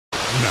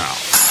Now,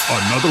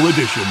 another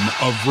edition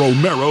of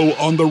Romero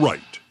on the Right.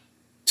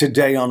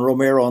 Today on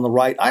Romero on the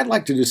Right, I'd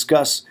like to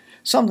discuss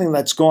something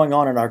that's going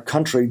on in our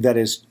country that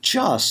is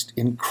just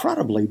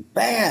incredibly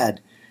bad.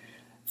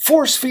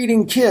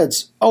 Force-feeding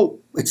kids. Oh,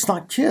 it's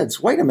not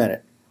kids. Wait a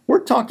minute.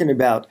 We're talking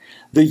about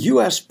the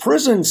U.S.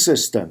 prison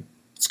system.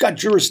 It's got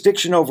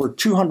jurisdiction over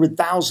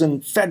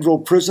 200,000 federal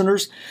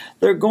prisoners.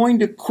 They're going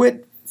to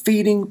quit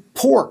feeding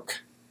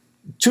pork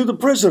to the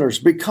prisoners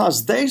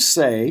because they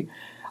say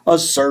a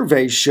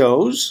survey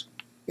shows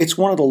it's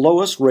one of the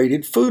lowest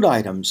rated food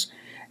items.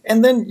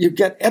 And then you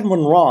get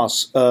Edwin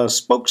Ross, a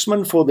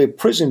spokesman for the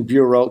Prison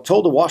Bureau,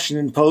 told the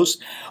Washington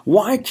Post,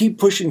 "Why keep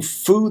pushing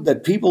food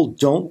that people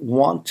don't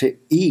want to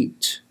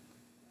eat?"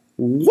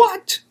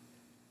 What?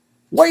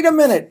 Wait a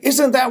minute.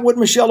 Isn't that what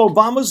Michelle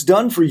Obama's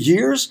done for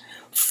years?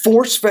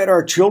 Force-fed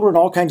our children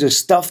all kinds of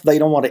stuff they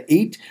don't want to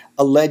eat,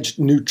 alleged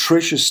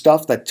nutritious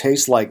stuff that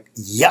tastes like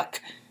yuck,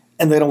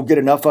 and they don't get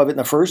enough of it in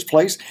the first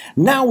place.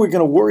 Now we're going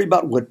to worry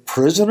about what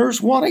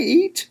prisoners want to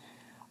eat?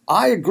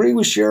 I agree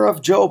with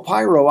Sheriff Joe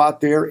Pyro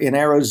out there in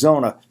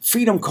Arizona.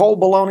 Feed them cold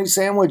bologna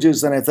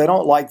sandwiches, and if they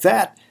don't like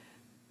that,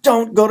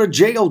 don't go to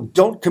jail,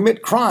 don't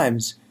commit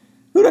crimes.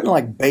 Who doesn't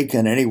like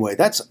bacon anyway?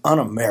 That's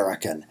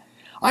un-American.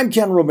 I'm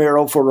Ken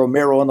Romero for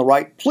Romero on the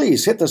Right.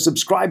 Please hit the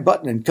subscribe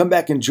button and come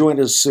back and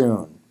join us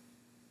soon.